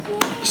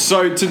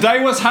So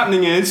today what's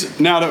happening is,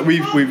 now that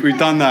we've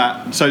done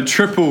that, so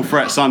Triple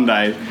Threat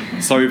Sunday,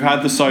 so we've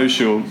had the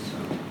social,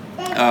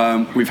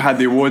 we've had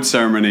the award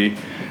ceremony,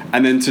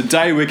 and then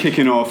today we're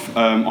kicking off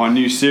our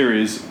new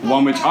series,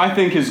 one which I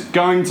think is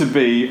going to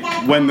be,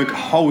 when the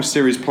whole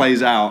series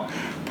plays out,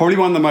 probably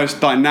one of the most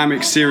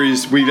dynamic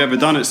series we've ever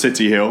done at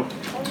City Hill.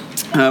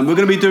 We're going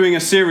to be doing a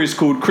series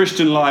called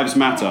Christian Lives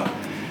Matter.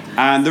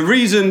 And the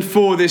reason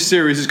for this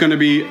series is going to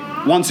be,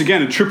 once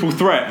again, a triple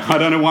threat. I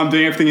don't know why I'm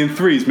doing everything in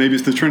threes. Maybe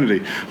it's the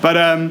Trinity. But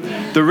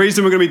the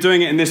reason we're going to be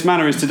doing it in this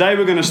manner is today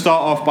we're going to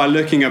start off by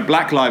looking at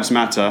Black Lives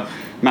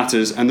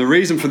Matters. And the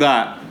reason for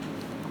that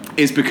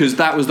is because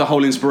that was the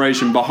whole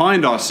inspiration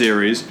behind our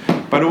series,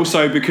 but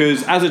also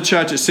because as a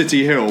church at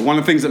City Hill, one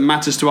of the things that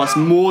matters to us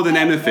more than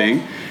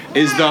anything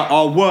is that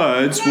our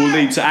words will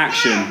lead to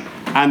action,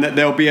 and that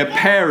there'll be a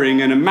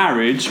pairing and a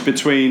marriage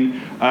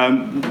between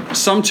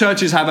some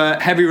churches have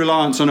a heavy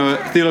reliance on a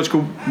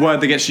theological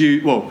word that gets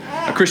used, well,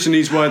 a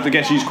Christianese word that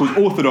gets used called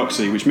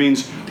orthodoxy, which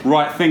means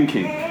right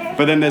thinking.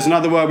 But then there's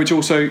another word which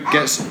also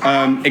gets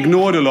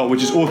ignored a lot,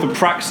 which is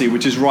orthopraxy,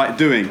 which is right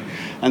doing.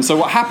 And so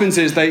what happens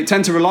is they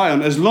tend to rely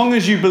on, as long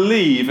as you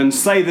believe and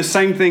say the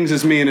same things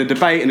as me in a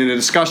debate and in a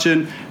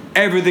discussion,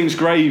 everything's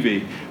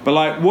gravy. But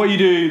like what you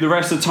do the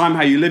rest of the time,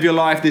 how you live your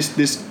life,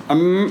 this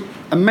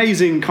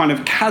amazing kind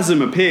of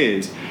chasm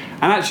appears.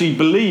 And actually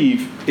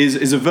believe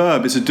is a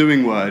verb, it's a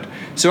doing word.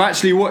 So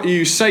actually what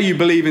you say you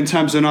believe in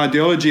terms of an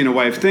ideology and a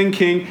way of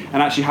thinking,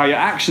 and actually how your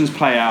actions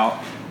play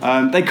out,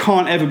 they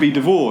can't ever be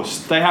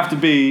divorced. They have to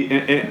be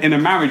in a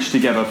marriage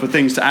together for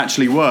things to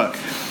actually work.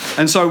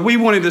 And so we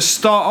wanted to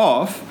start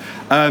off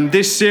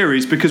this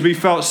series because we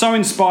felt so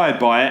inspired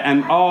by it,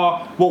 and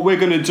what we're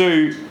going to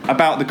do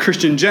about the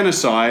Christian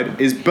genocide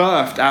is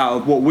birthed out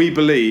of what we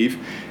believe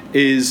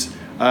is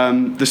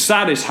the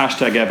saddest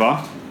hashtag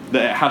ever,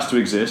 that it has to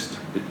exist,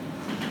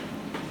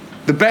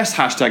 the best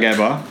hashtag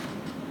ever,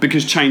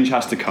 because change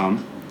has to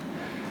come,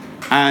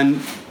 and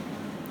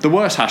the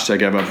worst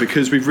hashtag ever,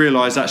 because we've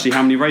realised actually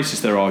how many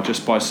racists there are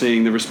just by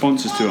seeing the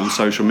responses to it on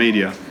social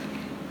media.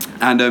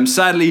 And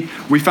sadly,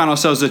 we found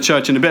ourselves as a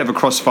church in a bit of a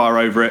crossfire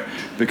over it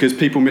because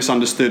people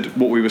misunderstood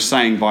what we were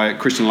saying by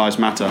Christian Lives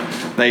Matter.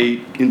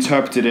 They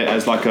interpreted it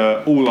as like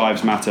all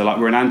lives matter, like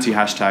we're an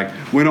anti-hashtag.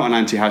 We're not an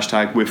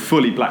anti-hashtag. We're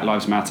fully Black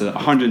Lives Matter,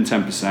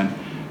 110%.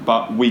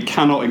 But we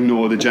cannot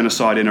ignore the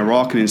genocide in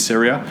Iraq and in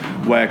Syria,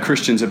 where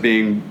Christians are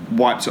being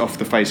wiped off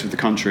the face of the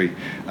country.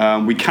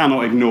 We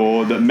cannot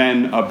ignore that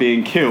men are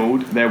being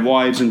killed, their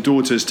wives and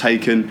daughters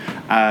taken,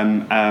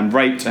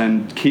 raped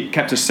and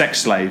kept as sex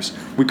slaves.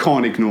 We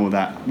can't ignore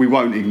that. We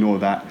won't ignore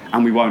that.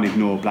 And we won't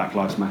ignore Black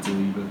Lives Matter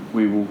either.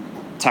 We will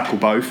tackle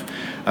both.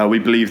 We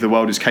believe the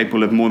world is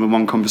capable of more than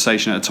one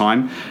conversation at a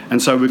time.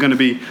 And so we're going to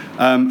be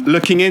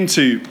looking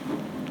into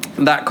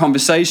that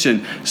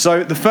conversation.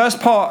 So the first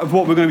part of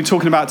what we're going to be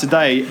talking about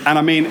today, and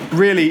I mean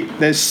really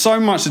there's so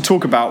much to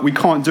talk about, we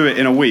can't do it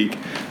in a week,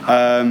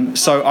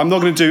 so I'm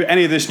not going to do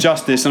any of this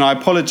justice, and I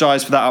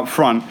apologise for that up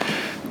front.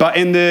 But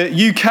in the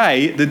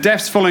UK, the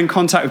deaths following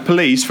contact with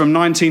police from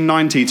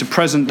 1990 to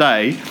present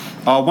day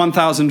are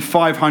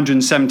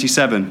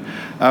 1,577.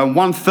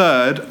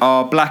 1/3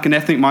 are black and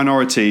ethnic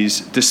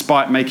minorities,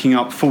 despite making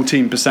up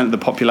 14% of the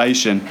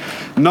population.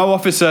 No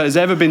officer has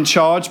ever been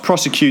charged,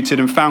 prosecuted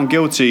and found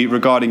guilty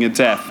regarding a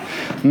death.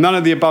 None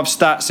of the above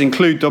stats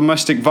include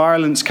domestic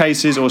violence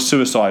cases or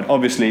suicide.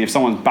 Obviously, if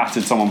someone's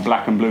battered someone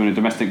black and blue in a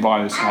domestic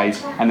violence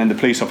case and then the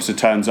police officer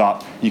turns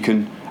up, you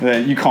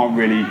can't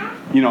really,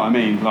 you know what I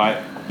mean? Like,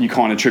 you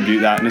can't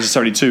attribute that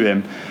necessarily to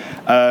him.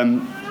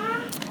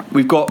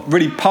 We've got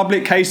really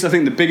public cases. I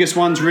think the biggest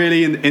ones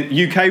really in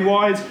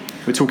UK-wide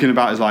we're talking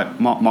about is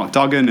like Mark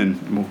Duggan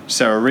and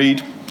Sarah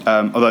Reid.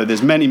 Although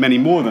there's many, many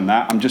more than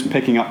that. I'm just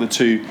picking up the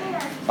two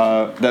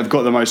that have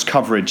got the most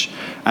coverage.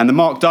 And the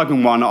Mark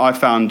Duggan one I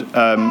found,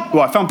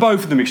 I found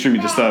both of them extremely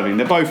disturbing.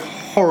 They're both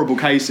horrible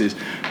cases.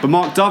 But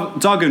Mark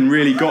Duggan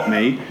really got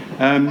me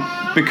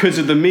because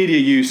of the media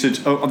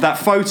usage of that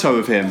photo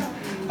of him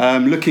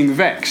looking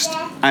vexed.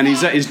 And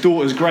he's at his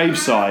daughter's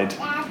graveside.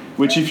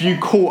 Which if you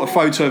caught a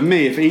photo of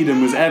me, if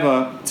Eden was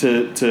ever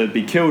to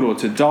be killed or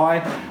to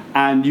die,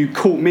 and you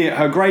caught me at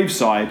her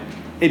graveside,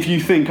 if you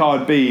think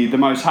I'd be the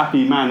most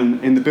happy man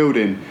in the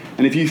building,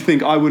 and if you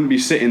think I wouldn't be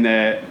sitting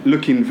there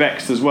looking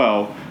vexed as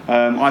well,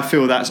 I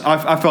felt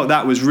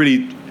that was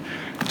really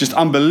just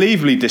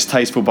unbelievably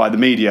distasteful by the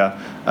media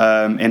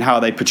in how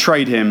they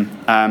portrayed him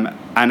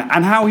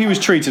and how he was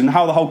treated and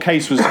how the whole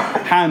case was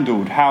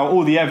handled, how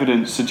all the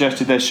evidence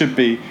suggested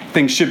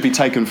things should be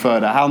taken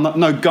further, how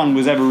no gun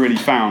was ever really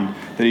found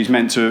that he's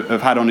meant to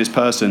have had on his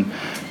person.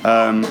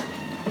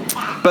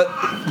 But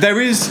there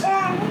is,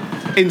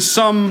 in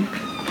some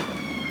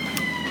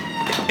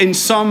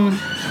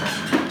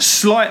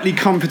slightly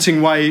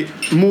comforting way,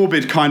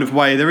 morbid kind of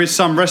way, there is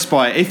some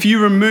respite. If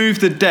you remove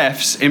the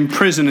deaths in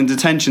prison and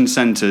detention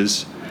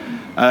centres,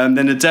 then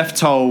the death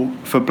toll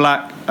for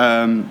black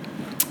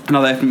and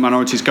other ethnic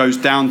minorities goes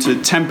down to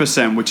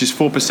 10%, which is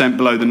 4%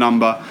 below the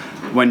number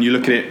when you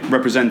look at it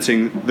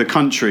representing the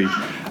country.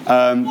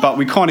 But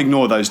we can't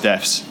ignore those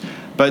deaths.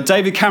 But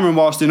David Cameron,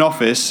 whilst in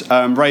office,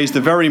 raised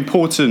a very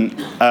important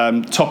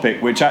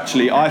topic, which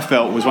actually I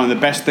felt was one of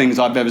the best things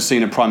I've ever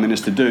seen a Prime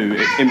Minister do,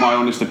 in my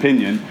honest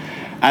opinion.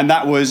 And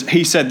that was,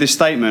 he said this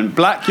statement: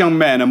 black young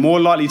men are more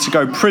likely to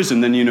go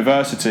prison than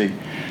university.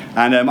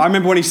 And I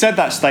remember when he said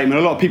that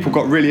statement, a lot of people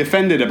got really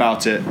offended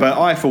about it. But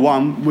I, for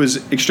one,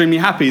 was extremely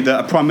happy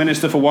that a Prime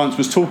Minister for once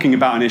was talking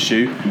about an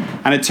issue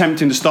and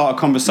attempting to start a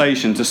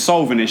conversation to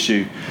solve an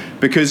issue.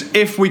 Because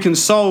if we can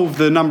solve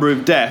the number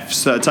of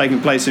deaths that are taking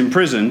place in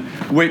prison,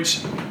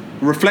 which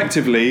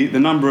reflectively,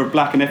 the number of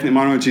black and ethnic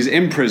minorities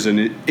in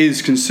prison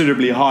is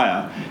considerably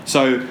higher.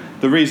 So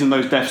the reason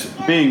those deaths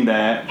being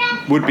there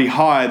would be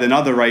higher than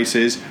other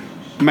races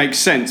makes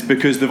sense,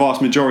 because the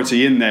vast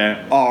majority in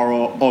there are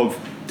of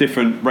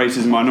different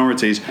races and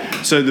minorities.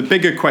 So the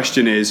bigger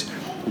question is,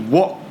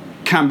 what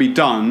can be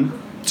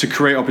done to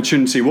create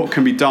opportunity? What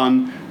can be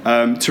done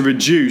to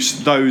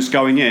reduce those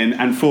going in?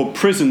 And for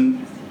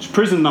prison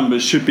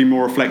numbers should be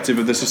more reflective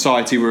of the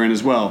society we're in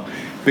as well,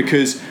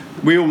 because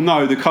we all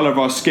know the colour of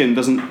our skin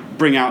doesn't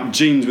bring out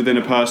genes within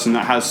a person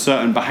that has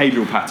certain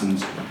behavioural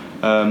patterns,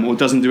 or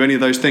doesn't do any of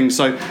those things.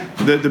 So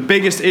the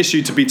biggest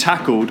issue to be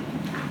tackled,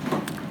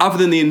 other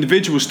than the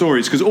individual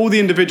stories, because all the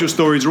individual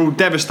stories are all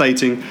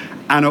devastating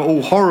and are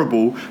all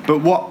horrible, but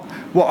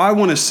what I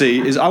want to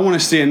see is, I want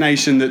to see a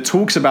nation that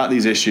talks about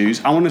these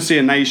issues. I want to see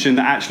a nation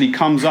that actually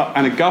comes up,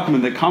 and a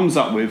government that comes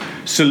up with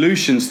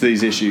solutions to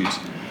these issues.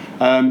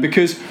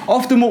 Because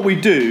often what we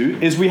do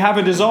is we have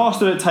a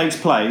disaster that takes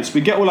place,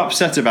 we get all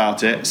upset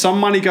about it, some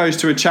money goes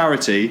to a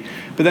charity,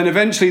 but then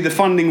eventually the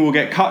funding will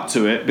get cut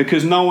to it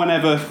because no one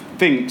ever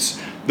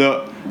thinks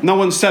that, no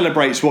one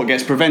celebrates what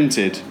gets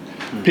prevented.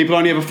 People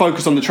only ever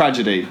focus on the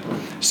tragedy.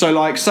 So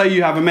like, say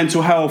you have a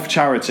mental health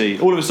charity,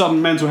 all of a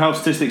sudden mental health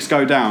statistics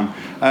go down.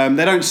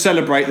 They don't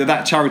celebrate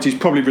that charity is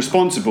probably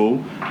responsible.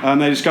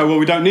 They just go, well,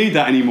 we don't need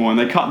that anymore, and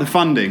they cut the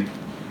funding.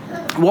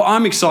 What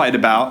I'm excited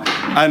about,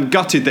 and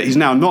gutted that he's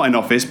now not in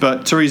office,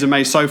 but Theresa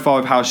May, so far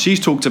of how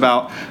she's talked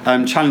about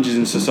challenges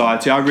in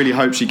society, I really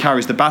hope she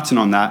carries the baton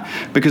on that,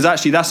 because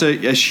actually that's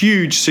a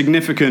huge,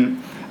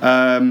 significant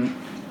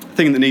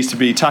thing that needs to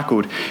be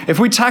tackled. If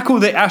we tackle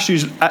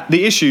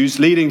the issues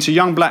leading to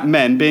young black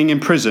men being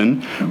in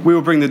prison, we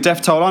will bring the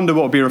death toll under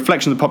what will be a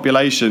reflection of the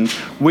population.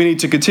 We need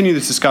to continue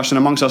this discussion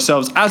amongst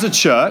ourselves as a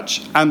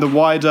church and the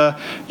wider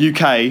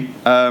UK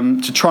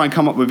to try and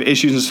come up with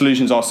issues and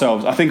solutions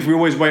ourselves. I think if we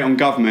always wait on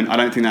government, I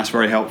don't think that's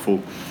very helpful,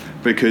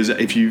 because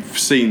if you've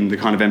seen the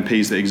kind of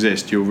MPs that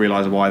exist, you'll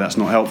realise why that's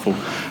not helpful.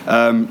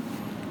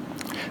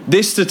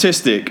 This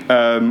statistic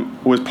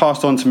was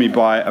passed on to me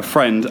by a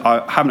friend.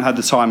 I haven't had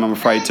the time, I'm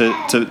afraid,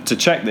 to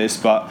check this,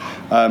 but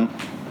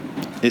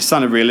it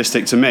sounded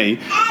realistic to me.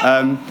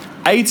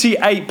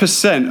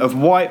 88% of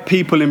white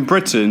people in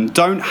Britain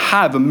don't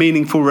have a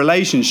meaningful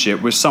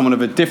relationship with someone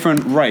of a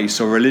different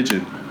race or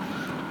religion.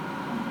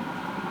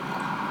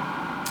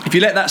 If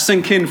you let that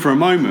sink in for a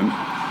moment,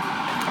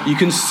 you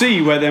can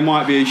see where there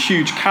might be a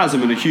huge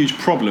chasm and a huge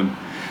problem.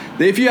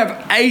 That if you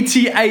have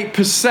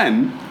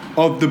 88%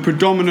 of the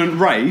predominant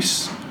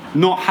race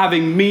not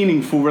having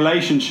meaningful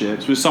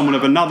relationships with someone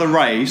of another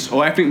race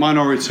or ethnic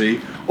minority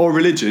or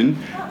religion,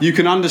 you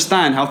can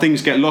understand how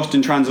things get lost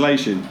in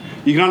translation.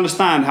 You can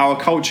understand how a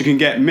culture can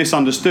get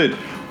misunderstood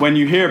when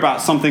you hear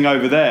about something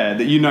over there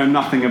that you know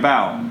nothing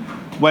about.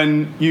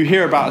 When you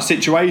hear about a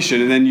situation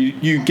and then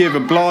you give a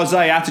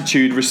blasé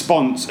attitude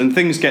response and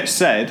things get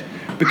said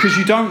because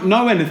you don't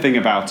know anything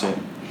about it.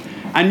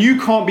 And you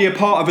can't be a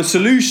part of a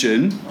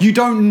solution you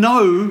don't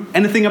know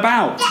anything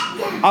about,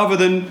 other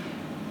than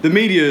the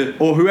media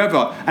or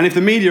whoever. And if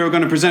the media are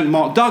going to present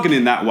Mark Duggan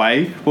in that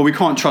way, well, we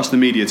can't trust the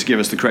media to give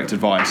us the correct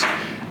advice.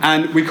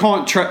 And we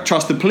can't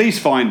trust the police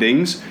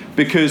findings,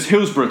 because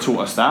Hillsborough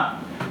taught us that.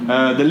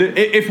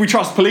 If we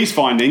trust police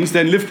findings,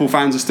 then Liverpool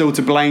fans are still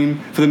to blame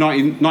for the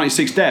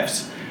 1996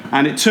 deaths.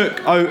 And it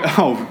took,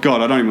 oh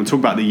God, I don't even want to talk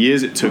about the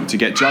years it took to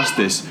get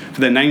justice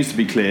for their names to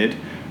be cleared.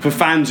 For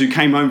fans who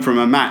came home from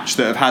a match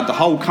that have had the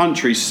whole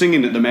country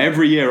singing at them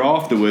every year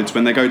afterwards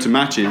when they go to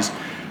matches,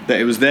 that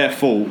it was their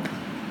fault.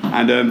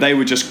 And they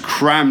were just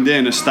crammed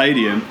in a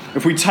stadium.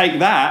 If we take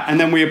that and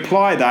then we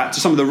apply that to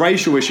some of the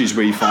racial issues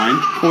we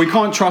find, well, we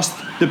can't trust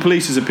the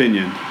police's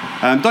opinion.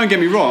 Don't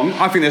get me wrong,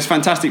 I think there's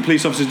fantastic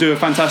police officers do a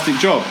fantastic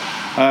job.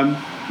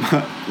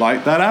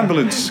 Like that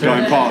ambulance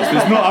going past.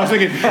 It's not, I was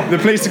thinking, the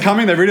police are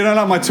coming, they really don't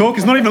like my talk,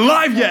 it's not even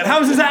live yet,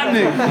 how is this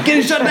happening?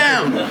 Getting shut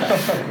down!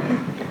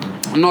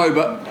 No,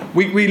 but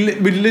we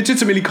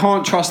legitimately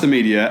can't trust the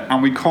media,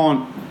 and we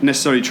can't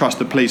necessarily trust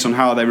the police on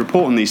how they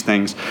report on these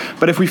things.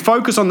 But if we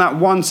focus on that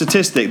one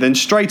statistic, then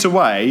straight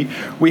away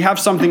we have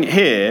something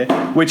here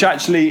which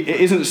actually it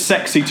isn't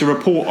sexy to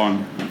report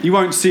on. You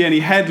won't see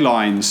any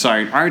headlines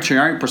saying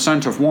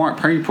 88% of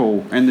white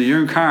people in the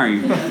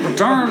UK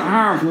don't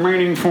have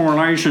meaningful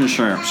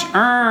relationships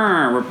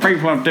with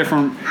people of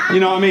different, you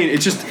know what I mean?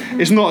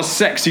 It's not a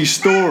sexy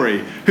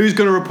story. Who's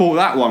going to report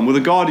that one? Well, the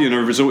Guardian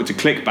have resorted to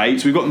clickbait,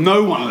 so we've got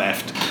no one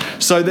left.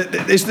 So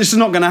this is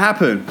not going to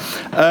happen.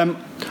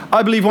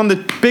 I believe one of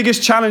the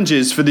biggest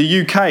challenges for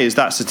the UK is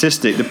that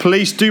statistic. The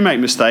police do make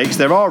mistakes.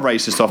 There are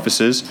racist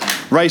officers.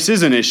 Race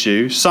is an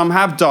issue. Some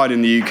have died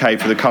in the UK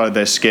for the colour of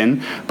their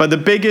skin. But the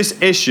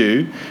biggest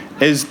issue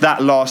is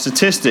that last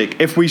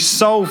statistic. If we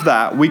solve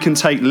that, we can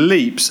take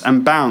leaps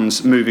and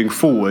bounds moving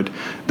forward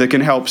that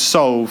can help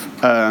solve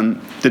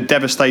the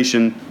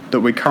devastation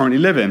that we currently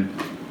live in.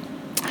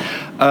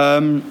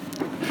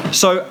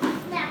 So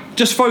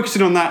just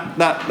focusing on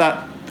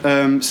that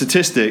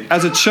statistic,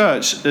 as a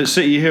church at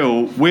City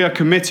Hill, we are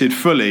committed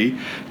fully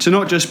to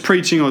not just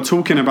preaching or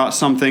talking about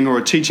something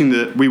or teaching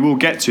that we will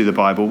get to the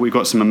Bible. We've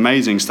got some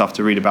amazing stuff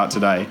to read about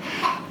today.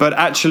 But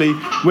actually,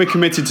 we're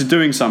committed to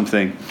doing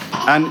something.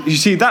 And you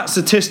see, that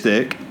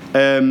statistic,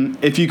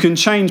 if you can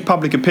change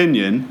public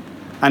opinion,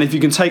 and if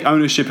you can take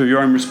ownership of your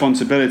own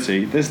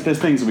responsibility, there's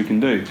things that we can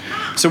do.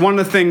 So one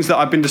of the things that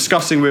I've been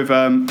discussing with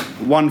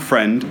one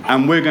friend,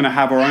 and we're going to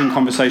have our own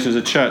conversation as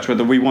a church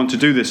whether we want to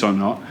do this or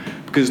not,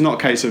 because it's not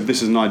a case of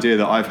this is an idea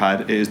that I've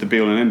had, it is the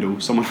be-all and end-all.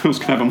 Someone else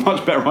can have a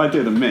much better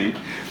idea than me.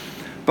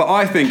 But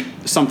I think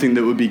something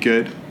that would be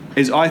good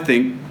is, I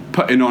think,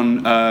 putting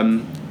on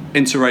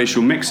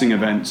interracial mixing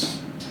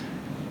events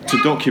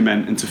to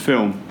document and to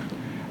film,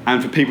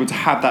 and for people to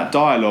have that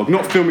dialogue,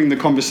 not filming the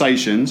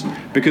conversations,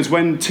 because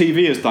when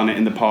TV has done it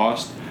in the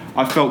past,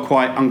 I felt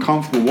quite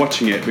uncomfortable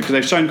watching it, because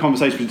they've shown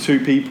conversations with two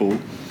people,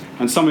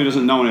 and somebody who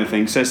doesn't know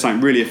anything says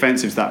something really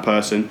offensive to that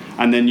person,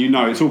 and then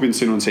it's all been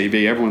seen on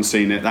TV, everyone's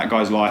seen it, that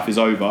guy's life is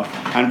over,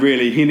 and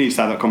really he needs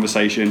to have that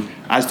conversation,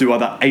 as do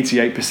other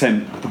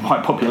 88% of the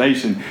white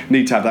population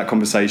need to have that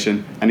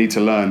conversation and need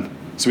to learn,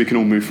 so we can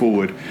all move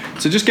forward.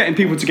 So just getting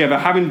people together,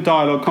 having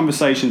dialogue,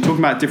 conversation, talking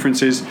about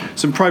differences,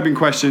 some probing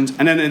questions,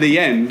 and then at the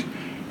end,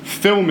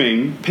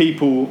 filming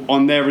people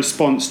on their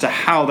response to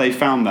how they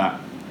found that,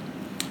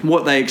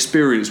 what they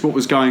experienced, what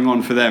was going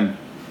on for them.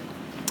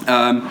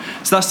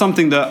 So that's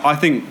something that I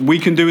think we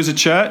can do as a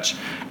church,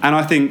 and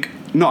I think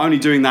not only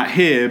doing that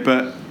here,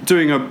 but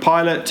doing a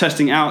pilot,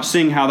 testing out,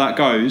 seeing how that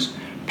goes,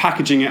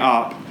 packaging it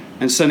up,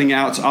 and sending it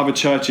out to other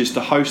churches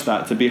to host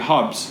that, to be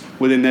hubs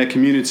within their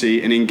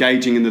community and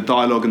engaging in the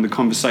dialogue and the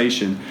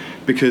conversation,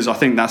 because I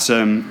think that's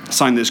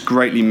something that's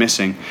greatly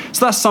missing.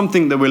 So that's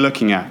something that we're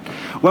looking at.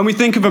 When we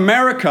think of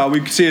America,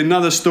 we see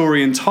another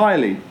story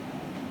entirely.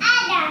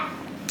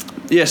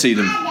 Yes,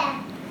 Eden.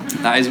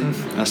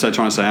 That's like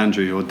trying to say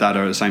Andrew or Dada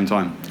at the same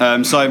time.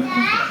 So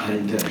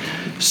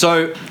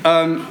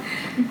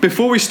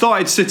before we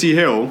started City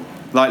Hill,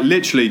 like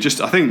literally just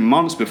I think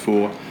months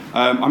before,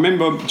 I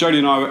remember Jodie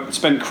and I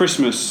spent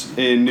Christmas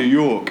in New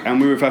York, and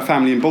we were with her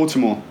family in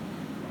Baltimore.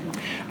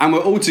 And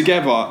we're all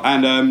together,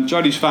 and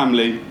Jodie's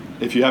family,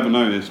 if you haven't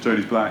noticed,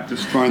 Jodie's black,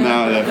 just throwing that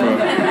out there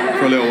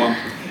for a little one.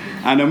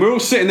 And we're all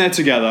sitting there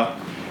together,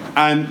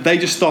 and they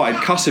just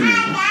started cussing me.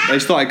 They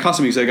started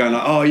cussing me, so they're going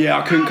like, oh yeah,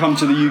 I couldn't come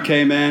to the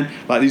UK, man.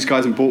 Like these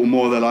guys in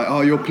Baltimore, they're like,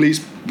 oh, your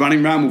police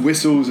running around with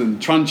whistles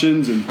and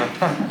truncheons, and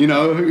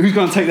who's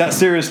going to take that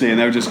seriously? And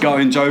they were just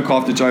going joke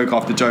after joke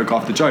after joke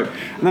after joke.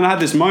 And then I had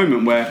this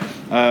moment where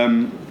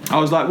I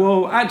was like,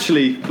 well,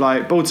 actually,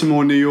 like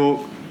Baltimore, New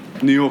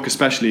York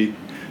especially,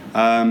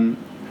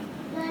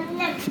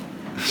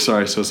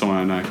 sorry, so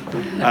someone I know.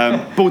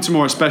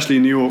 Baltimore especially,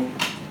 New York,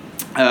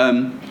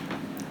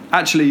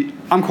 actually,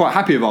 I'm quite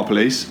happy with our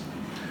police.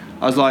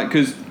 I was like,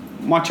 because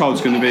my child's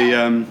going to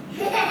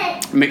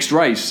be mixed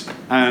race,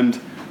 and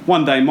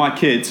one day my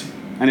kids,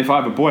 and if I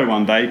have a boy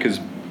one day, because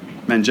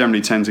men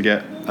generally tend to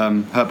get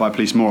hurt by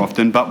police more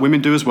often, but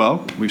women do as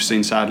well, we've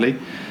seen sadly.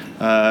 He's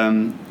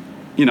going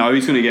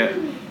to get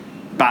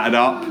battered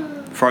up,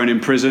 thrown in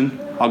prison.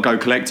 I'll go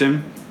collect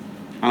him,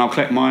 and I'll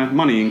collect my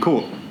money in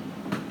court.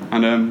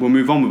 And we'll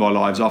move on with our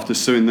lives after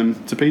suing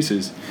them to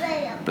pieces.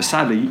 But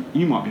sadly,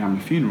 you might be having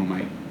a funeral,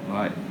 mate.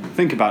 Like,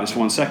 think about this for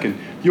 1 second.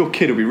 Your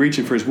kid will be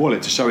reaching for his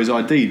wallet to show his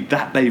ID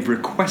that they've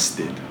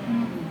requested,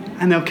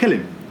 and they'll kill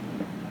him.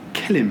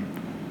 Kill him.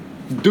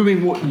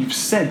 Doing what you've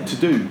said to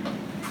do.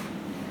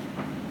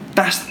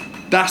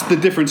 That's the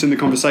difference in the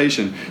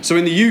conversation. So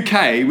in the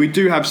UK, we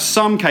do have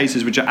some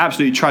cases which are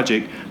absolutely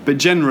tragic, but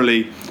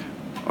generally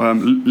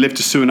Live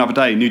to Sue Another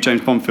Day, new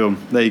James Bond film.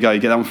 There you go, you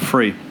get that one for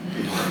free.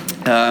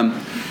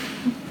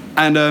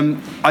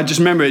 I just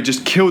remember it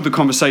just killed the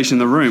conversation in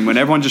the room when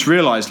everyone just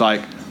realised,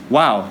 like,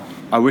 wow,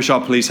 I wish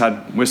our police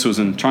had whistles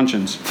and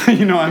truncheons.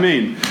 You know what I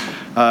mean?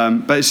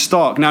 But it's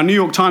stark. Now, New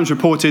York Times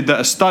reported that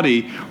a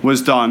study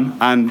was done,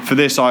 and for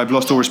this I've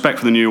lost all respect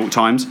for the New York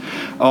Times,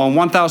 on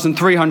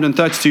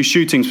 1,332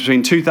 shootings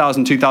between 2000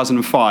 and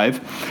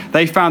 2005.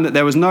 They found that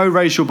there was no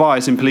racial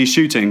bias in police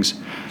shootings.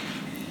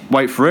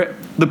 Wait for it.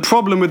 The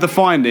problem with the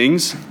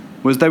findings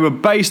was they were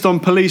based on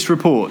police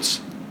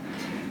reports.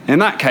 In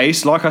that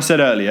case, like I said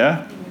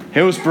earlier,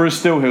 Hillsborough is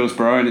still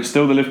Hillsborough, and it's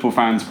still the Liverpool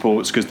fans'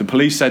 reports because the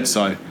police said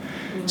so.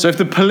 So if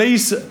the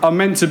police are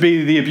meant to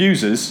be the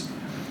abusers,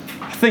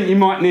 I think you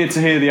might need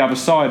to hear the other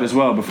side as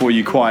well before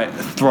you quite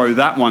throw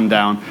that one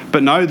down.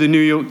 But no, the New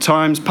York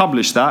Times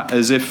published that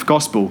as if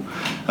gospel.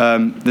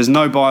 There's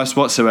no bias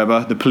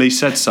whatsoever. The police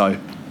said so.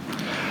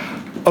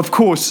 of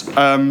course,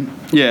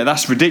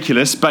 that's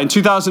ridiculous. But in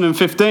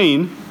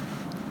 2015,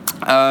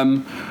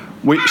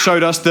 we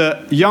showed us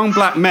that young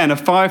black men are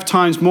 5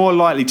 times more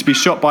likely to be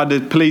shot by the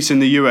police in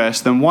the US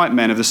than white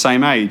men of the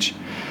same age.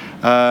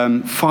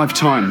 5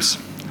 times.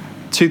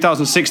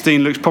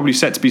 2016 looks probably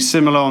set to be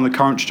similar on the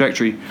current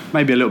trajectory,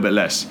 maybe a little bit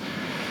less.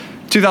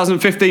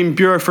 2015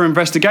 Bureau for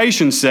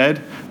Investigation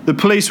said the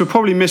police were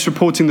probably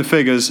misreporting the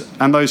figures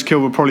and those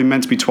killed were probably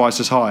meant to be twice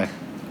as high.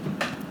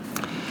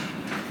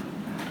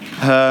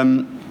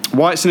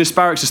 Whites and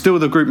Hispanics are still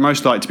the group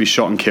most likely to be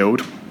shot and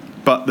killed.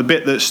 But the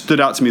bit that stood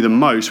out to me the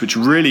most, which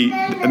really,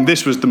 and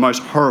this was the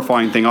most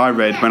horrifying thing I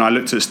read when I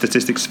looked at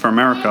statistics for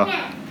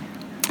America,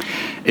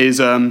 is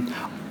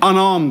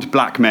unarmed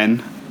black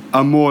men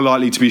are more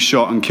likely to be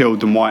shot and killed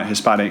than white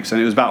Hispanics, and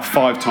it was about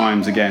 5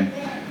 times again.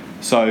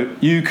 So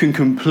you can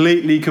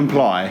completely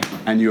comply,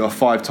 and you are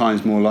 5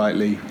 times more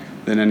likely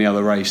than any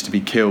other race to be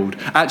killed.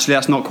 Actually,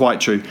 that's not quite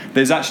true.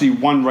 There's actually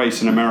one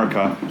race in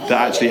America that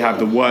actually have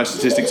the worst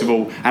statistics of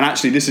all. And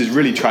actually, this is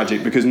really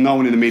tragic because no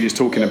one in the media is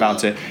talking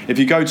about it. If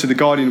you go to the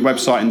Guardian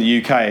website in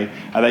the UK,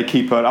 they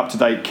keep an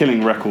up-to-date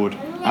killing record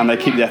and they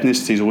keep the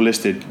ethnicities all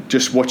listed,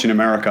 just watching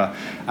America.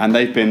 And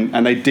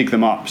they dig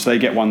them up, so they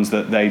get ones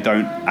that they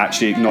don't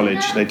actually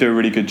acknowledge. They do a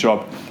really good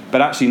job. But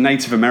actually,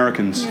 Native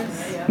Americans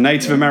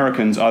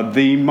are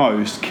the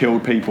most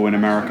killed people in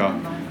America.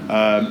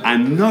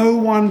 And no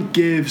one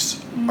gives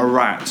a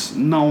rat.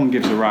 No one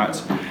gives a rat.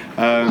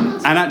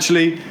 And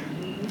actually,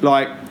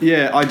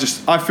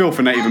 I feel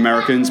for Native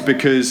Americans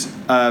because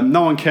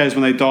no one cares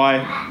when they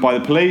die by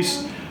the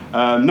police.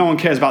 No one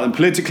cares about them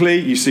politically.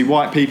 You see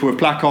white people with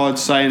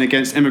placards saying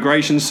against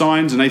immigration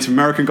signs. A Native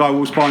American guy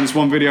walks by in this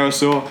one video I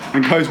saw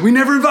and goes, "We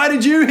never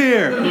invited you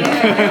here.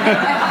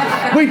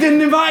 We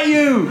didn't invite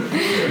you.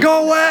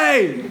 Go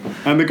away."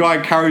 And the guy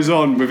carries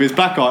on with his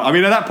placard. I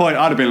mean, at that point,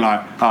 I'd have been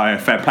like, "Oh, yeah,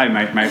 fair play,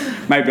 mate.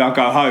 Maybe I'll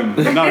go home."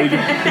 But no,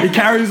 he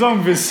carries on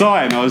with his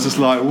sign. I was just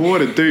like,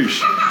 what a douche.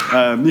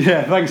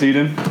 Thanks,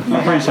 Eden. I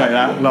appreciate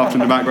that. Laughed in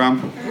the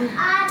background.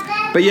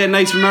 But yeah,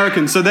 Native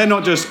Americans, so they're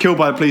not just killed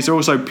by the police, they're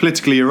also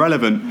politically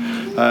irrelevant.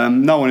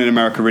 No one in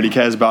America really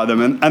cares about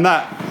them. And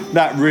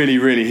that really,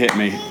 really hit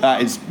me.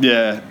 That is,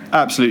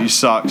 absolutely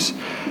sucks.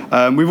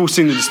 We've all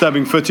seen the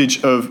disturbing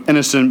footage of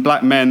innocent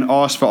black men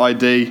asked for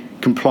ID,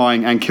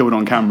 complying, and killed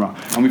on camera.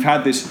 And we've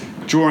had this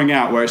drawing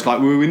out where it's like,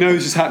 well, we know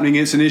this is happening,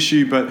 it's an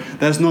issue, but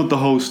that's not the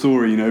whole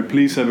story. You know,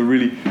 police have a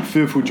really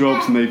fearful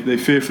jobs and they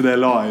fear for their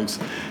lives.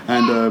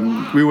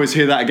 And we always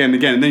hear that again and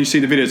again. And then you see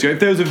the videos. If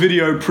there was a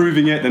video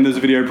proving it, then there's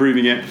a video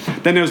proving it.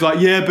 Then it was like,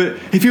 yeah, but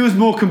if he was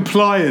more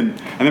compliant.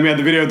 And then we had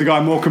the video of the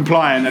guy more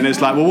compliant. And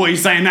it's like, well, what are you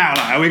saying now?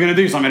 Like, are we going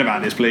to do something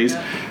about this, please?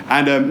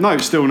 And no,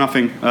 still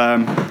nothing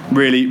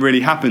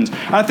really happened.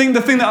 And I think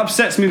the thing that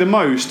upsets me the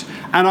most,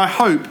 and I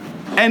hope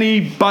any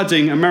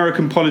budding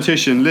American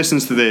politician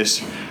listens to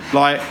this,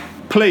 like,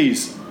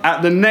 please,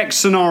 at the next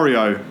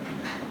scenario,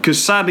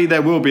 because sadly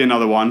there will be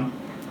another one,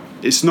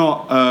 it's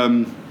not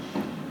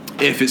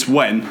if, it's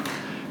when,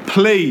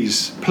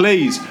 please,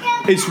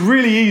 it's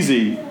really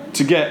easy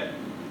to get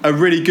a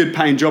really good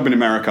paying job in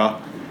America,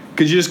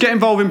 because you just get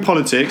involved in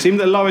politics, even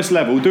at the lowest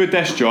level, do a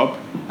desk job,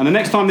 and the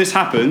next time this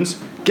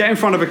happens, get in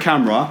front of a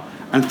camera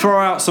and throw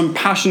out some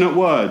passionate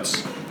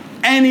words.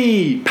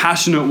 Any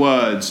passionate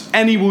words,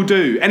 any will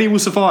do, any will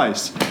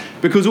suffice.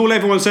 Because all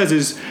everyone says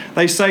is,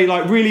 they say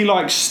really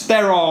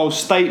sterile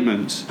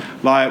statements.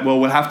 Like, well,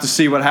 we'll have to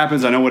see what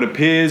happens. I know what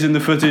appears in the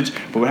footage,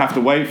 but we'll have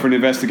to wait for an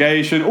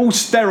investigation. All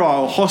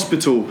sterile,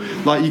 hospital.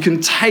 Like, you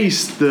can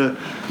taste the,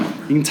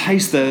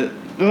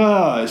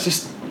 it's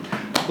just,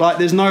 like,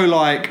 there's no,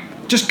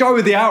 just go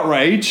with the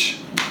outrage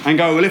and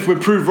go, well, if we're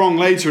proved wrong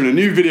later and a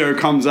new video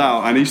comes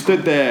out and he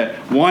stood there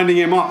winding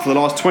him up for the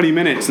last 20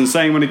 minutes and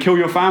saying, I'm going to kill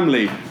your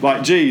family.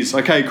 Like, geez,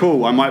 okay,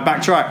 cool, I might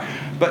backtrack.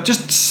 But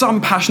just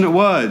some passionate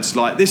words,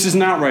 like, this is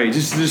an outrage,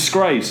 this is a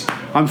disgrace.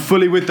 I'm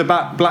fully with the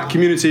black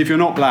community if you're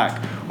not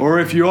black. Or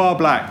if you are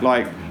black,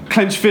 like,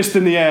 clenched fist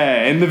in the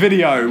air in the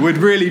video would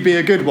really be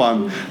a good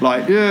one.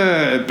 Like,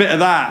 yeah, a bit of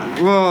that.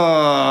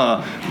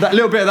 That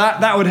little bit of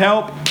that would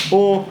help.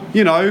 Or,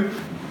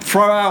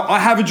 throw out, I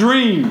have a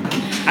dream,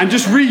 and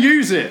just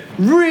reuse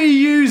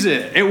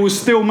it. It will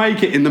still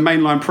make it in the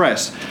mainline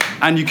press.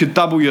 And you could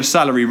double your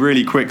salary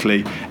really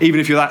quickly. Even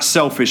if you're that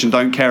selfish and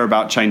don't care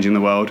about changing the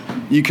world,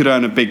 you could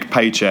earn a big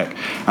paycheck.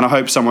 And I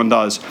hope someone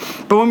does.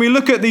 But when we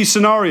look at these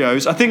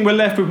scenarios, I think we're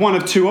left with one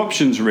of two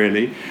options,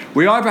 really.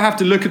 We either have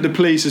to look at the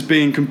police as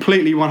being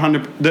completely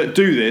 100%, that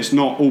do this,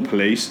 not all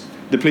police,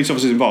 the police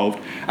officers involved,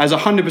 as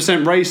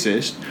 100%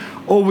 racist,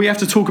 or we have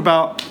to talk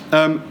about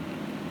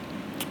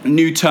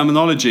new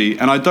terminology,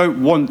 and I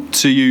don't want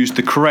to use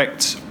the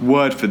correct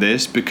word for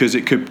this because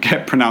it could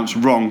get pronounced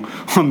wrong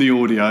on the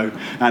audio,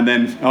 and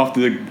then after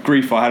the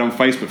grief I had on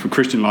Facebook for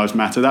Christian Lives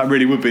Matter, that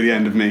really would be the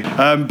end of me.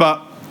 But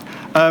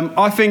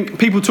I think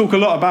people talk a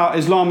lot about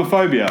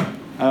Islamophobia,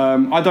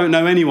 I don't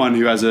know anyone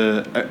who has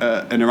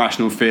an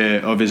irrational fear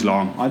of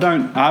Islam. I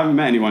haven't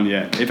met anyone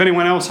yet. If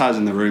anyone else has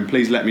in the room,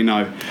 please let me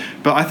know.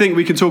 But I think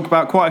we can talk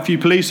about quite a few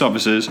police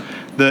officers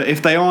that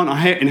if they aren't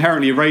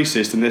inherently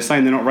racist and they're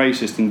saying they're not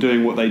racist and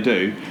doing what they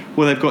do,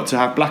 well, they've got to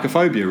have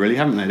blackophobia, really,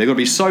 haven't they? They've got to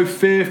be so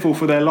fearful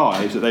for their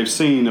lives that they've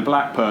seen a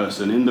black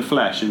person in the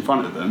flesh in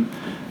front of them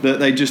that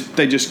they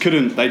just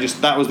couldn't.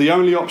 That was the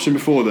only option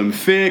before them.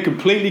 Fear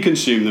completely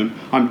consumed them.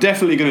 I'm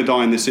definitely going to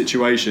die in this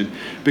situation,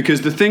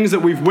 because the things that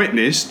we've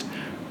witnessed,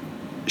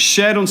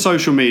 shared on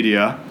social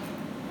media,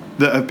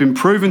 that have been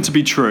proven to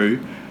be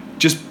true,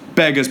 just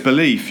beggars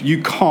belief.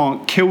 You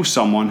can't kill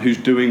someone who's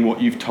doing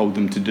what you've told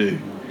them to do.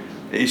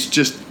 It's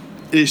just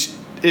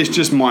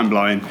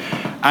mind-blowing,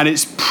 and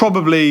it's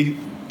probably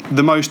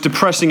the most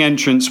depressing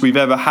entrance we've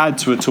ever had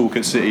to a talk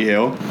at City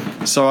Hill.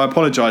 So I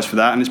apologise for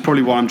that, and it's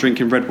probably why I'm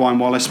drinking red wine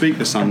while I speak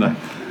this Sunday.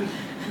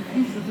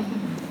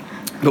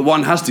 But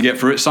one has to get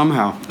through it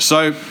somehow.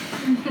 So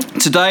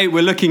today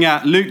we're looking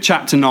at Luke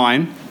chapter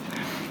 9,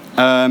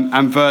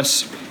 and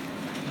verse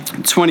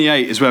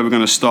 28 is where we're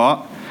going to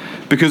start.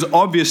 Because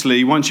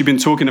obviously, once you've been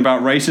talking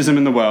about racism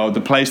in the world,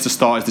 the place to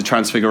start is the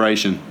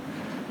Transfiguration.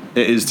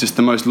 It is just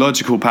the most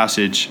logical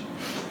passage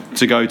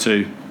to go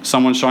to.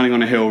 Someone shining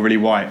on a hill really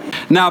white.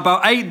 Now,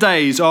 about 8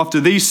 days after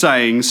these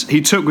sayings, he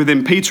took with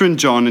him Peter and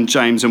John and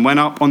James and went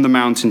up on the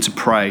mountain to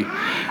pray.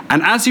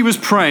 And as he was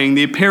praying,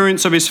 the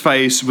appearance of his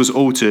face was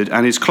altered,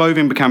 and his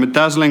clothing became a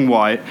dazzling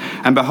white.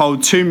 And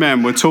behold, 2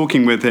 men were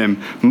talking with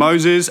him,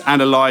 Moses and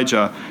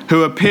Elijah,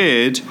 who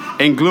appeared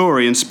in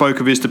glory and spoke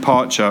of his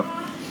departure.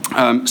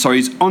 So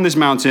he's on this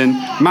mountain,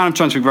 Mount of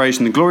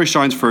Transfiguration, the glory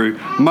shines through.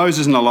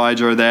 Moses and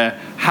Elijah are there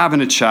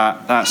having a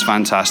chat. That's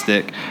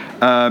fantastic.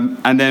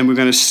 And then we're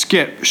going to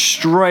skip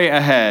straight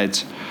ahead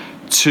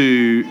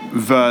to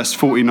verse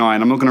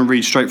 49. I'm not going to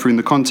read straight through in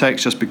the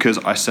context just because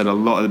I said a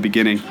lot at the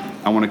beginning.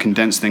 I want to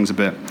condense things a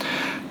bit.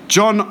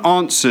 John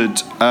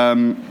answered,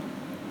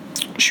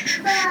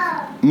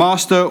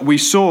 Master, we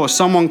saw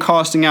someone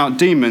casting out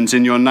demons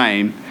in your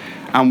name,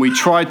 and we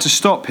tried to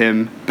stop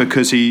him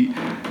because he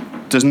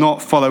does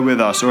not follow with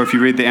us. Or if you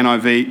read the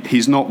NIV,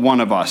 he's not one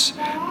of us.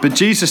 But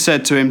Jesus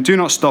said to him, do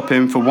not stop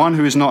him, for one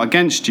who is not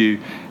against you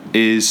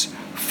is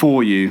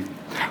for you.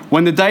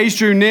 When the days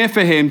drew near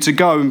for him to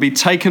go and be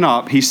taken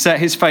up, he set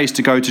his face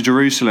to go to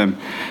Jerusalem.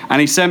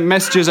 And he sent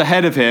messengers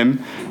ahead of him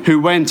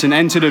who went and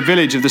entered a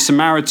village of the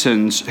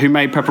Samaritans who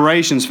made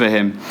preparations for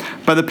him.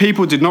 But the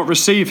people did not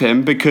receive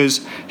him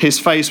because his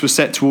face was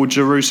set toward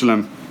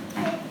Jerusalem.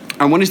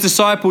 And when his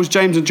disciples,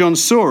 James and John,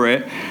 saw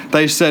it,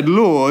 they said,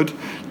 Lord,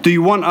 do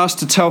you want us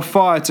to tell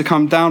fire to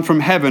come down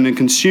from heaven and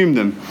consume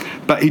them?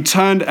 But he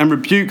turned and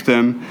rebuked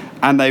them,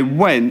 and they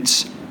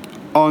went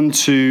on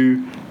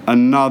to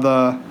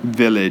another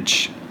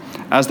village.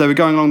 As they were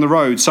going along the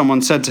road,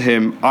 someone said to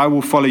him, I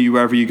will follow you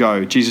wherever you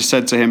go. Jesus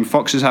said to him,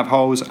 foxes have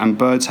holes and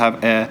birds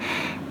have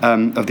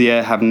of the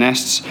air have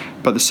nests,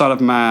 but the Son of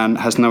Man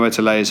has nowhere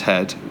to lay his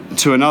head.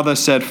 To another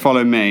said,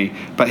 follow me.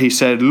 But he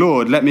said,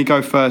 Lord, let me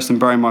go first and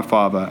bury my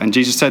father. And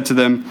Jesus said to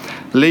them,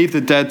 leave the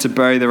dead to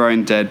bury their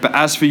own dead. But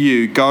as for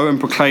you, go and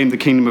proclaim the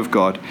kingdom of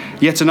God.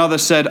 Yet another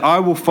said, I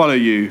will follow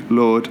you,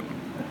 Lord,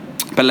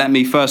 but let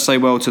me first say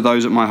well to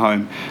those at my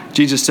home.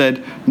 Jesus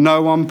said,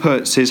 no one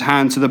puts his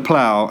hand to the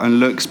plough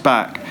and looks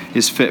back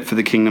is fit for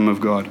the kingdom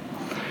of God.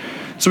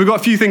 So we've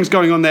got a few things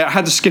going on there. I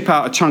had to skip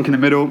out a chunk in the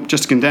middle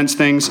just to condense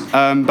things.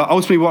 But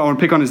ultimately what I want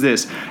to pick on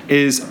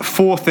is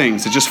 4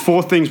 things. So just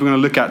 4 things we're going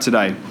to look at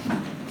today.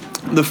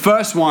 The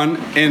first one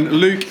in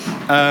Luke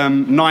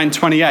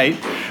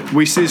 9:28,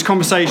 we see this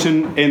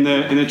conversation in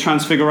the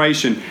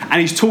Transfiguration, and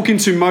he's talking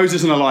to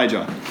Moses and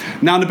Elijah.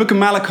 Now in the book of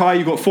Malachi,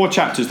 you've got 4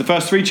 chapters. The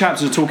first 3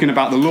 chapters are talking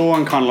about the law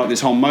and kind of like this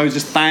whole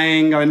Moses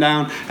thing going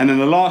down, and then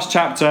the last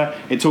chapter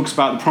it talks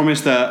about the promise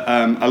that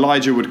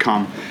Elijah would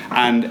come,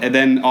 and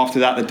then after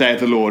that the day of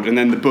the Lord, and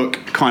then the book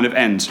kind of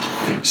ends.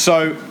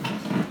 So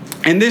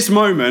in this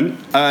moment,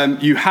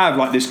 you have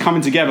like this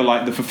coming together,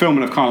 like the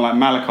fulfillment of kind of like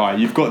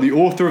Malachi. You've got the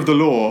author of the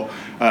law,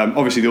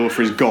 obviously the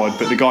author is God,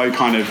 but the guy who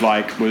kind of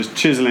like was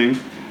chiseling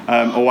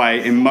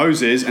away in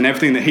Moses and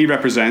everything that he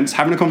represents,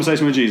 having a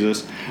conversation with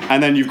Jesus.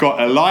 And then you've got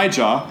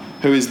Elijah,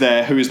 who is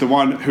there, who is the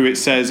one who it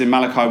says in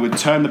Malachi would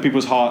turn the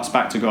people's hearts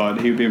back to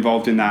God. He would be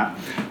involved in that.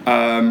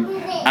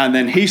 And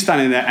then he's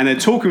standing there and they're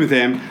talking with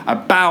him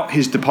about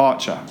his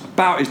departure.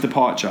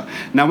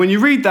 Now, when you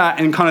read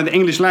that in kind of the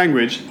English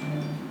language,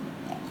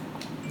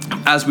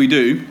 as we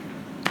do,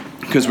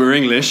 because we're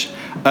English,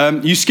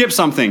 you skip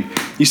something.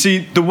 You see,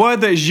 the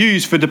word that is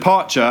used for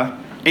departure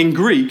in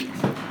Greek,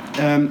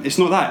 it's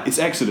not that, it's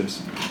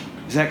Exodus.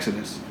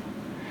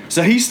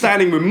 So he's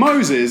standing with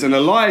Moses and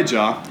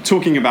Elijah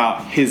talking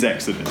about his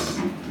Exodus.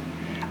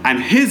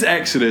 And his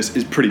Exodus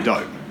is pretty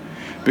dope.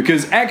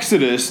 Because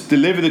Exodus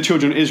delivered the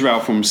children of Israel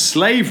from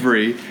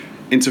slavery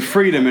into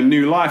freedom and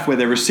new life, where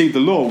they received the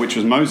law, which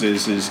was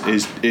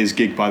Moses'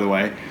 gig, by the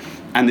way,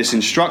 and this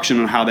instruction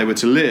on how they were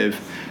to live.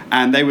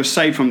 and they were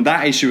saved from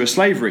that issue of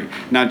slavery.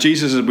 Now,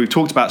 Jesus, as we've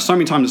talked about so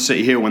many times at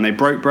City Hill, when they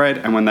broke bread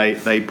and when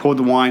they poured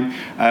the wine,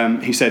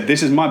 he said,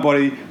 this is my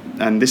body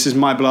and this is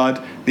my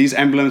blood. These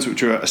emblems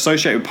which were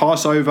associated with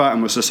Passover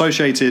and was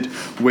associated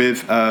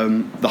with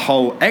the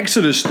whole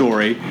Exodus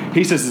story,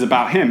 he says is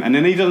about him. And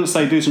then he doesn't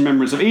say do this in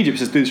remembrance of Egypt, he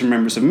says do this in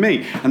remembrance of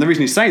me. And the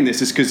reason he's saying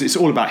this is because it's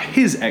all about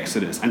his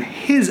Exodus. And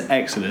his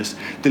Exodus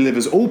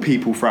delivers all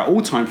people throughout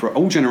all time, for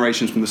all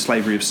generations, from the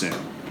slavery of sin.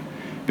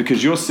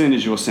 Because your sin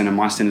is your sin and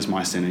my sin is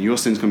my sin. And your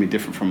sin is going to be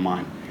different from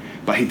mine.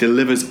 But he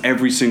delivers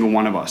every single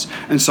one of us.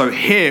 And so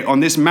here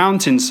on this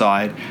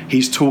mountainside,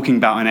 he's talking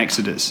about an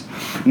Exodus.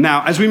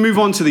 Now, as we move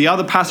on to the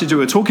other passage that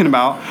we're talking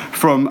about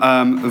from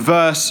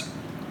verse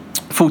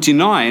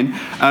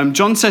 49,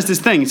 John says this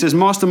thing. He says,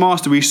 Master,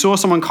 Master, we saw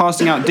someone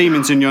casting out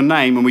demons in your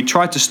name, and we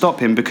tried to stop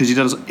him because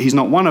he's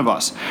not one of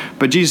us.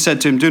 But Jesus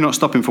said to him, do not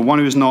stop him, for one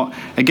who is not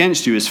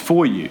against you is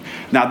for you.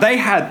 Now, they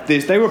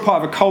were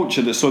part of a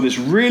culture that saw this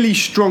really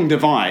strong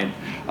divide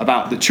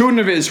about the children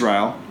of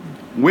Israel.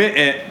 We're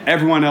it,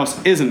 everyone else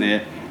isn't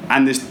it,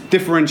 and this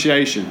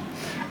differentiation.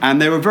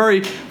 And they were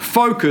very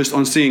focused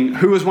on seeing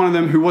who was one of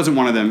them, who wasn't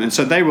one of them. And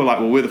so they were like,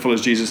 well, we're the followers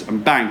of Jesus,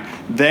 and bang,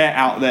 they're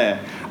out there.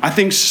 I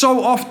think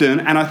so often,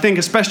 and I think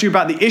especially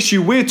about the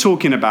issue we're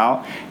talking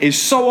about, is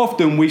so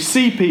often we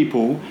see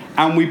people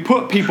and we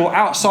put people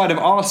outside of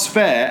our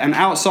sphere and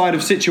outside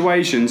of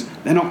situations,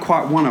 they're not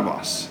quite one of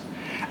us.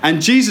 And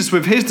Jesus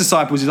with his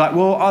disciples is like,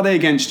 well, are they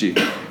against you?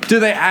 Do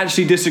they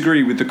actually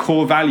disagree with the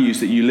core values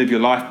that you live your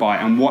life by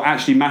and what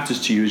actually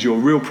matters to you as your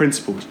real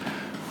principles?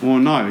 Well,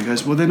 no. He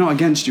goes, well, they're not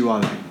against you,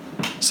 are they?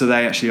 So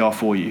they actually are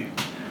for you.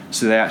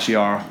 So they actually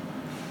are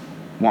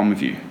one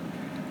with you.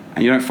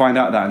 And you don't find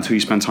out that until you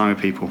spend time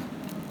with people.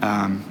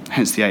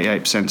 Hence the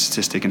 88%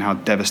 statistic and how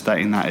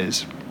devastating that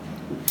is.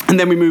 And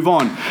then we move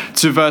on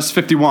to verse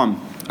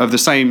 51 of the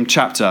same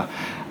chapter.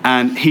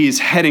 And he is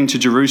heading to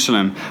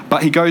Jerusalem,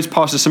 but he goes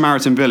past a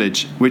Samaritan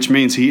village, which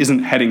means he isn't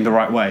heading the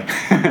right way.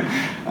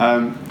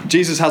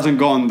 Jesus hasn't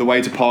gone the way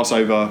to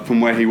Passover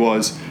from where he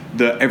was,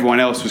 that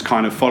everyone else was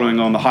kind of following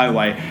on the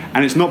highway.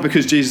 And it's not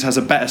because Jesus has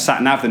a better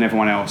sat-nav than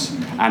everyone else.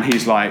 And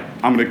he's like,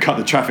 I'm going to cut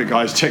the traffic,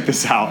 guys, check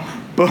this out.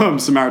 Boom,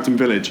 Samaritan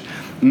village.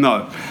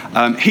 No.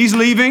 He's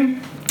leaving,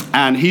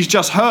 and he's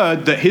just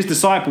heard that his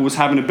disciples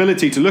have an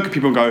ability to look at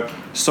people and go,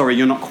 sorry,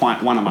 you're not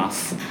quite one of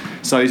us.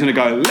 So he's going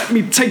to go, let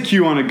me take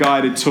you on a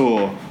guided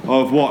tour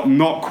of what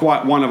not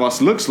quite one of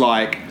us looks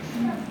like.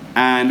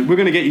 And we're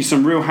going to get you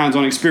some real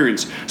hands-on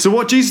experience. So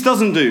what Jesus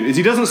doesn't do is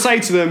he doesn't say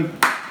to them,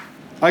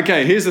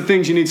 okay, here's the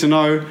things you need to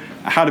know,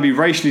 how to be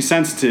racially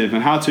sensitive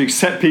and how to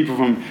accept people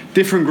from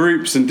different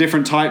groups and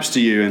different types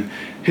to you. And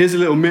here's a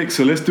little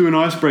mixer, let's do an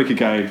icebreaker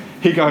game.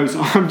 He goes,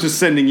 I'm just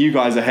sending you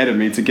guys ahead of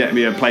me to get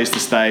me a place to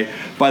stay.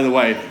 By the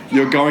way,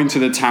 you're going to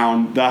the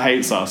town that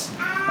hates us.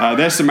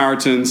 They're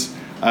Samaritans.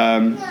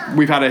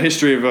 We've had a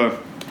history of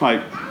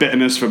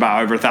bitterness for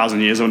about over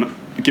 1,000 years, or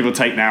give or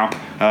take now.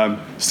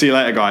 See you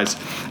later, guys.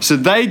 So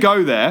they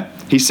go there.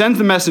 He sends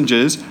the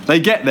messengers. They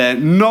get there.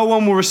 No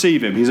one will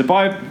receive him. He's a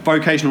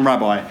bivocational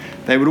rabbi.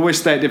 They would always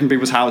stay at different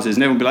people's houses,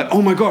 and everyone would be like,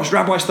 oh my gosh,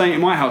 Rabbi's staying at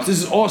my house.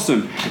 This is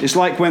awesome. It's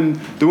like when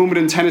the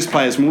Wimbledon tennis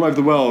players from all over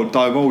the world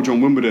divulge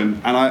on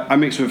Wimbledon, and I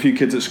mixed with a few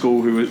kids at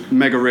school who were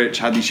mega rich,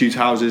 had these huge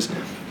houses,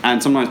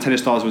 and sometimes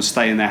tennis stars would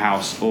stay in their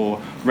house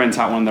or rent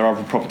out one of their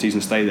other properties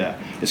and stay there.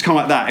 It's kind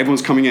of like that.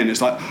 Everyone's coming in.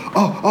 It's like,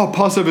 oh,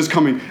 Passover's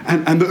coming,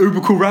 and the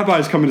uber cool rabbi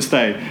is coming to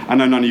stay. I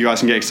know none of you guys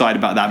can get excited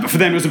about that, but for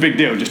them it was a big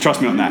deal. Just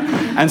trust me on that.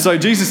 And so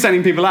Jesus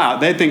sending people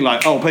out, they'd think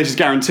like, oh, place is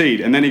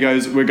guaranteed. And then he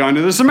goes, we're going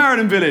to the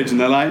Samaritan village. And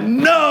they're like,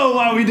 no,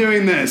 why are we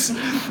doing this?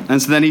 And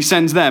so then he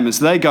sends them. And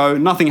so they go,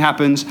 nothing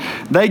happens.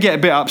 They get a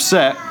bit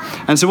upset.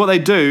 And so what they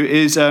do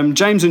is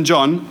James and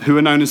John, who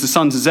are known as the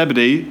sons of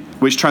Zebedee,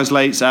 which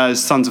translates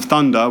as sons of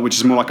thunder, which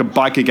is more like a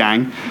biker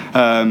gang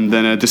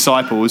than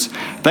disciples,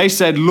 they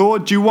said,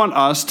 Lord, do you want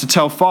us to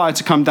tell fire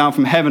to come down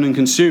from heaven and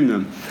consume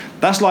them?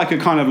 That's like a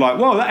kind of like,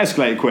 whoa, that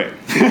escalated quick.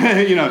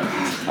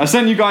 I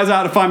sent you guys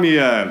out to find me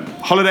a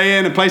Holiday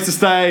Inn, a place to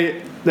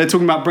stay. They're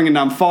talking about bringing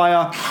down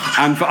fire.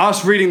 And for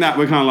us reading that,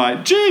 we're kind of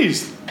like,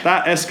 geez,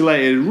 that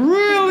escalated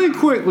really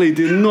quickly.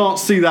 Did not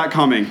see that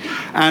coming.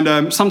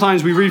 And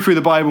sometimes we read through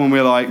the Bible and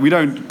we're like, we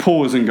don't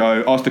pause and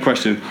go, ask the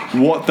question,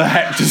 what the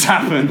heck just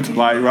happened?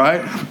 Like,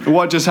 right?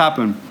 What just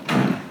happened?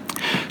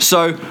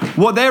 So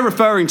what they're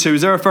referring to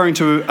is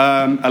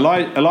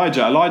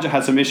Elijah. Elijah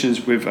had some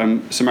issues with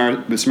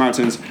the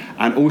Samaritans,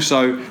 and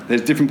also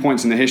there's different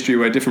points in the history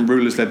where different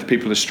rulers led the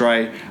people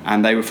astray,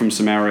 and they were from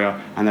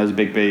Samaria, and there was a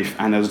big beef,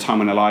 and there was a time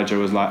when Elijah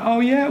was like, oh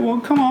yeah,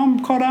 well come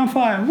on, call down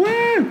fire,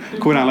 woo!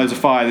 Call down loads of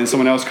fire, then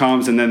someone else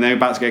comes, and then they're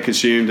about to get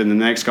consumed, and the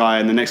next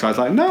guy's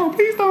like, no,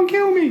 please don't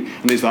kill me.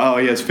 And he's like, oh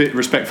yes,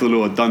 respect for the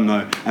Lord, done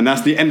no. And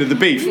that's the end of the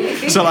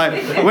beef. So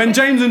like, when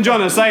James and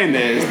John are saying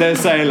this, they're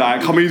saying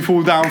like, come and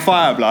fall down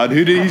fire, blood.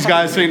 Who do these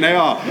guys think they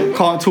are?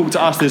 Can't talk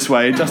to us this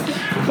way. Just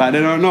Like,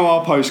 they don't know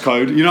our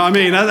postcode. You know what I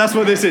mean? That's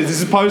what this is.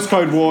 This is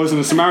postcode wars and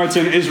the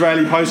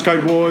Samaritan-Israeli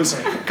postcode wars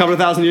a couple of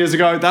thousand years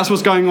ago. That's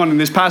what's going on in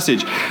this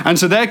passage. And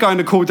so they're going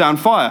to call down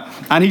fire.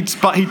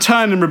 But he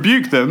turned and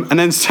rebuked them and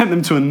then sent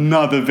them to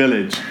another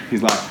village.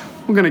 He's like,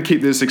 we're going to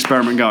keep this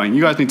experiment going.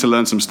 You guys need to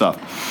learn some stuff.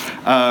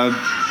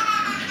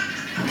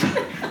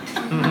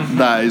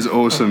 That is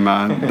awesome,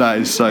 man. That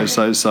is so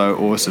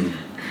awesome.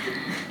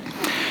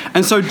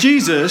 And so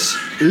Jesus,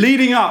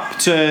 leading up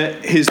to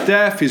his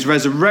death, his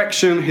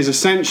resurrection, his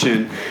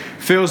ascension,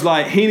 feels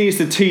like he needs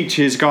to teach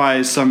his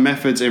guys some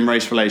methods in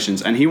race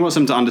relations. And he wants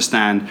them to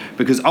understand,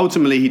 because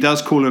ultimately he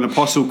does call an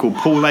apostle called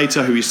Paul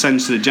later, who he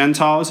sends to the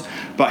Gentiles.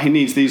 But he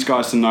needs these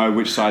guys to know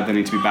which side they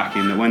need to be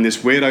backing. That when this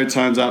weirdo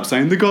turns up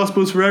saying the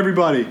gospel's for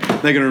everybody,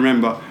 they're going to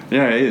remember,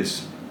 yeah, it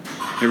is.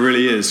 It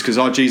really is, because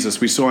our Jesus,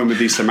 we saw him with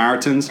these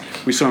Samaritans,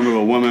 we saw him with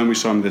a woman, we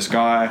saw him with this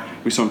guy,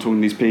 we saw him talking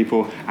to these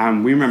people,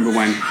 and we remember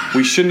when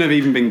we shouldn't have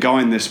even been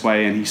going this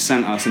way, and he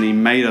sent us, and he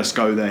made us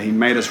go there, he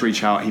made us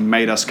reach out, he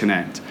made us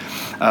connect.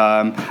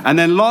 And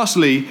then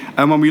lastly,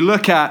 when we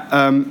look at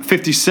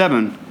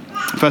 57,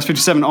 verse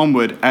 57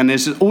 onward, and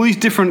there's all these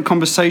different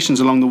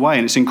conversations along the way,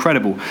 and it's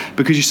incredible,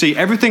 because you see,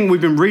 everything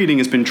we've been reading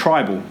has been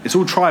tribal. It's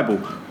all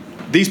tribal.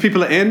 These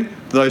people are in,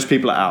 those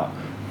people are out.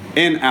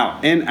 In,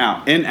 out, in,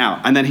 out, in,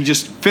 out. And then he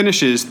just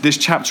finishes this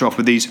chapter off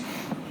with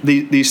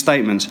these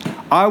statements.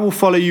 I will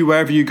follow you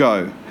wherever you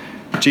go.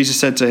 Jesus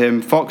said to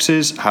him,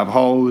 foxes have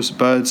holes,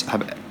 birds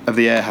of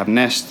the air have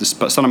nests,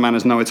 but Son of Man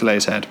has nowhere to lay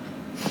his head.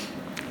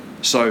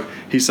 So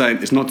he's saying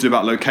it's not to do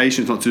about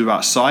location, it's not to do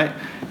about sight,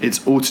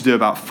 it's all to do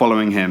about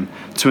following him.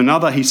 To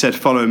another he said,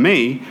 follow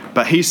me,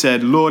 but he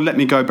said, Lord, let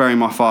me go bury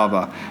my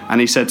father.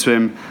 And he said to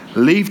him,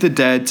 leave the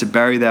dead to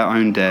bury their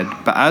own dead,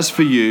 but as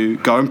for you,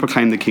 go and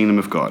proclaim the kingdom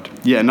of God.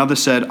 Yet another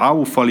said, I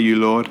will follow you,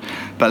 Lord,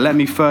 but let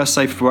me first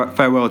say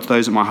farewell to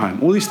those at my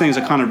home. All these things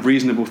are kind of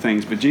reasonable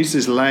things, but Jesus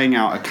is laying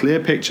out a clear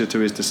picture to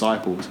his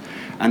disciples.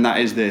 And that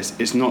is this.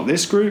 It's not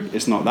this group.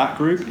 It's not that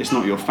group. It's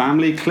not your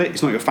family clique.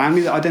 It's not your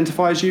family that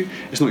identifies you.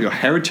 It's not your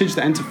heritage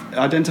that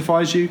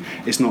identifies you.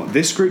 It's not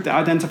this group that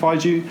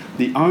identifies you.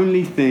 The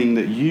only thing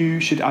that you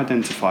should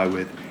identify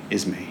with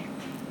is me.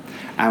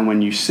 And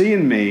when you see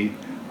in me,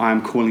 I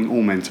am calling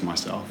all men to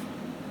myself,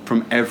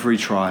 from every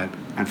tribe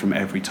and from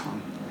every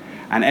tongue.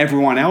 And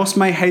everyone else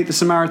may hate the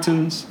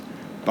Samaritans,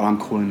 but I'm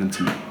calling them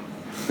to me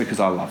because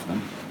I love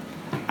them.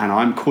 And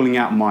I'm calling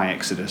out my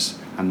exodus.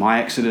 And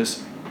my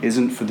exodus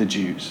isn't for the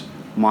Jews.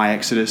 My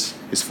exodus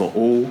is for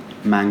all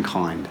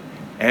mankind.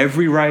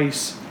 Every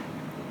race,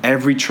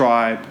 every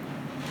tribe,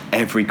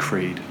 every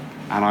creed.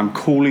 And I'm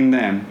calling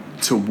them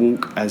to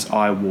walk as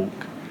I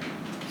walk.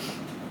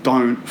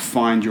 Don't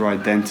find your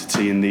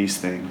identity in these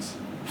things.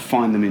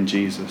 Find them in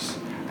Jesus.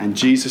 And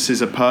Jesus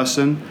is a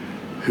person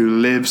who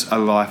lives a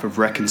life of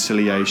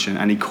reconciliation,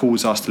 and he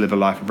calls us to live a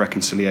life of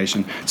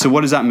reconciliation. So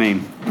what does that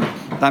mean?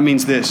 That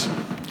means this.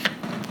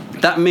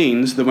 That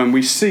means that when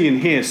we see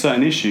and hear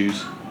certain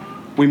issues,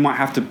 we might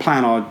have to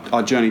plan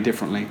our journey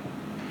differently.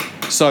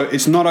 So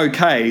it's not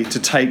okay to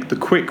take the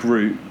quick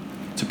route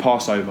to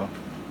Passover.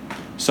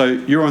 So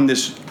you're on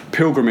this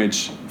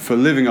pilgrimage for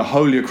living a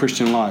holier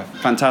Christian life.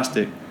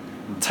 Fantastic.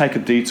 Take a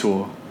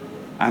detour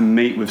and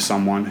meet with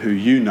someone who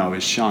you know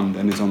is shunned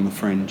and is on the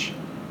fringe,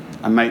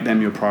 and make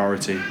them your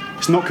priority.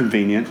 It's not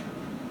convenient.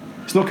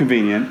 It's not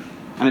convenient,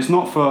 and it's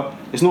not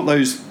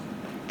those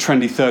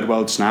trendy third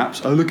world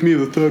snaps. Oh, look at me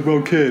with a third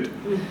world kid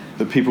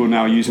that people are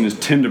now using as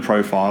Tinder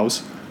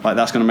profiles. Like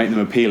that's going to make them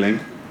appealing.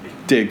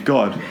 Dear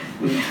God.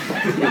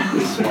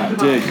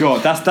 Dear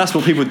God. That's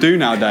what people do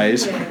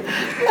nowadays.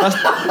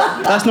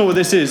 That's not what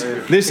this is.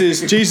 This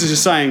is Jesus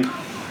is saying,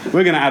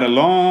 we're going to add a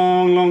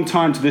long, long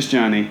time to this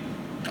journey.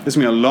 There's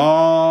going to be a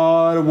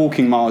lot of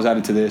walking miles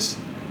added to this.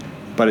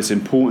 But it's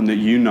important that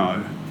you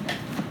know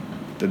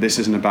that this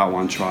isn't about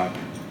one tribe.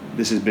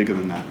 This is bigger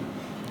than that.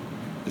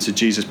 And so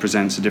Jesus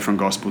presents a different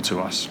gospel to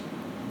us.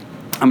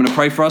 I'm going to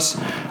pray for us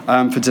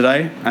for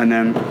today, and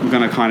then we're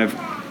going to kind of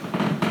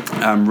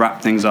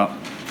wrap things up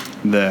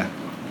there.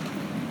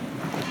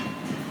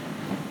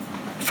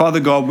 Father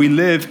God, we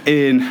live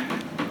in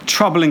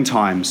troubling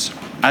times,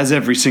 as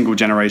every single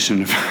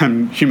generation of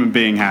human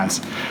being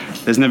has.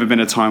 There's never been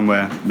a time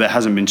where there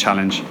hasn't been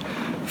challenge.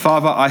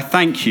 Father, I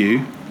thank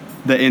you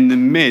that in the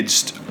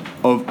midst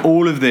of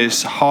all of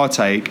this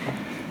heartache,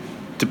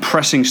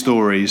 depressing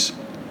stories,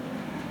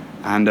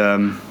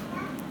 and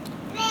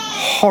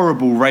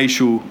horrible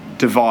racial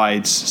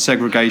divides,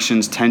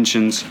 segregations,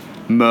 tensions,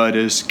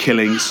 murders,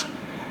 killings,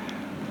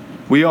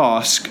 we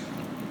ask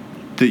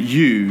that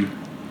you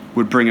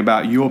would bring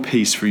about your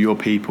peace for your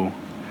people.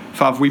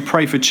 Father, we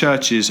pray for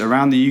churches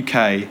around the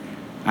UK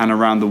and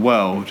around the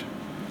world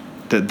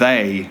that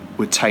they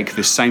would take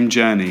the same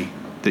journey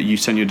that you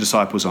sent your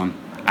disciples on,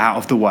 out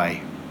of the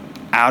way,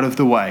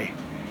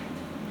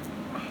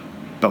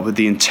 but with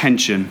the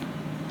intention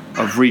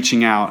of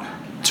reaching out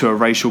to a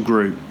racial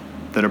group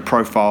that are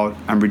profiled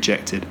and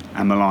rejected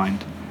and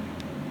maligned,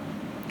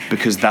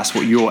 because that's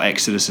what your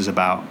exodus is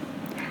about.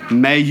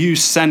 May you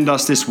send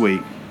us this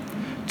week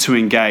to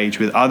engage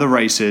with other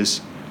races,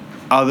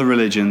 other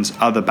religions,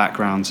 other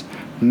backgrounds.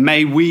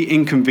 May we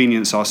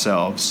inconvenience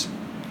ourselves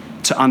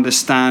to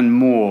understand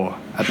more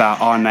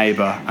about our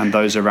neighbor and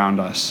those around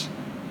us.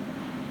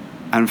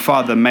 And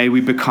Father, may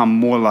we become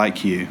more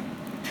like you.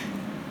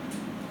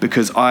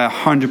 Because I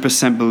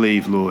 100%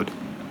 believe, Lord,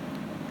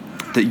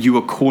 that you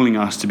are calling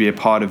us to be a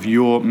part of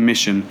your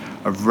mission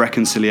of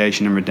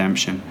reconciliation and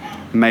redemption.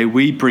 May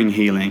we bring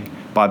healing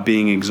by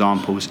being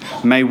examples.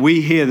 May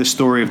we hear the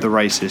story of the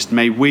racist.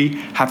 May we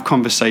have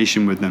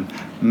conversation with them.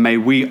 May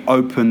we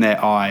open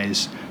their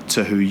eyes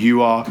to who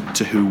you are,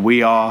 to who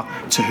we are,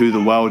 to who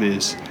the world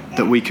is,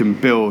 that we can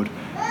build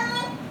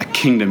a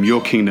kingdom,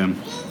 your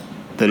kingdom,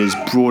 that is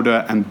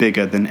broader and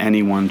bigger than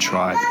any one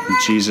tribe. In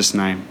Jesus'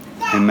 name,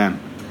 amen.